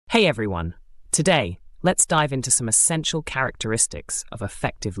Hey everyone! Today, let's dive into some essential characteristics of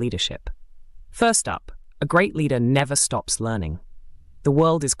effective leadership. First up, a great leader never stops learning. The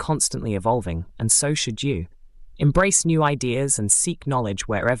world is constantly evolving, and so should you. Embrace new ideas and seek knowledge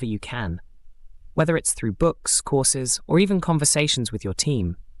wherever you can. Whether it's through books, courses, or even conversations with your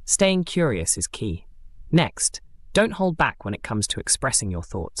team, staying curious is key. Next, don't hold back when it comes to expressing your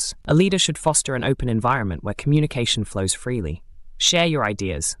thoughts. A leader should foster an open environment where communication flows freely. Share your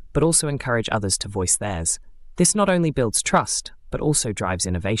ideas, but also encourage others to voice theirs. This not only builds trust, but also drives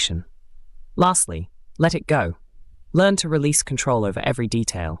innovation. Lastly, let it go. Learn to release control over every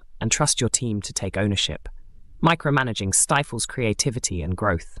detail and trust your team to take ownership. Micromanaging stifles creativity and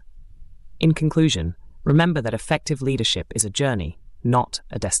growth. In conclusion, remember that effective leadership is a journey, not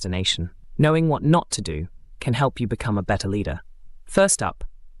a destination. Knowing what not to do can help you become a better leader. First up,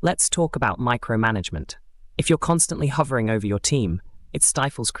 let's talk about micromanagement. If you're constantly hovering over your team, it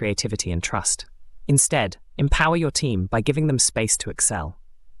stifles creativity and trust. Instead, empower your team by giving them space to excel.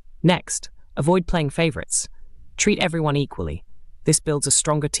 Next, avoid playing favorites. Treat everyone equally. This builds a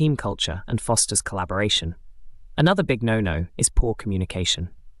stronger team culture and fosters collaboration. Another big no-no is poor communication.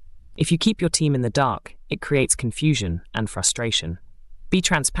 If you keep your team in the dark, it creates confusion and frustration. Be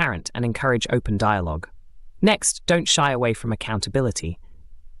transparent and encourage open dialogue. Next, don't shy away from accountability.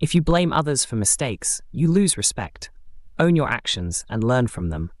 If you blame others for mistakes, you lose respect. Own your actions and learn from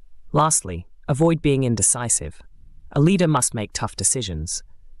them. Lastly, avoid being indecisive. A leader must make tough decisions.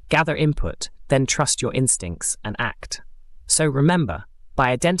 Gather input, then trust your instincts and act. So remember, by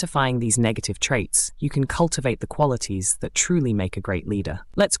identifying these negative traits, you can cultivate the qualities that truly make a great leader.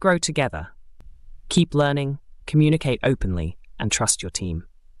 Let's grow together. Keep learning, communicate openly, and trust your team.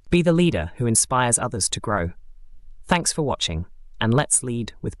 Be the leader who inspires others to grow. Thanks for watching, and let's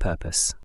lead with purpose.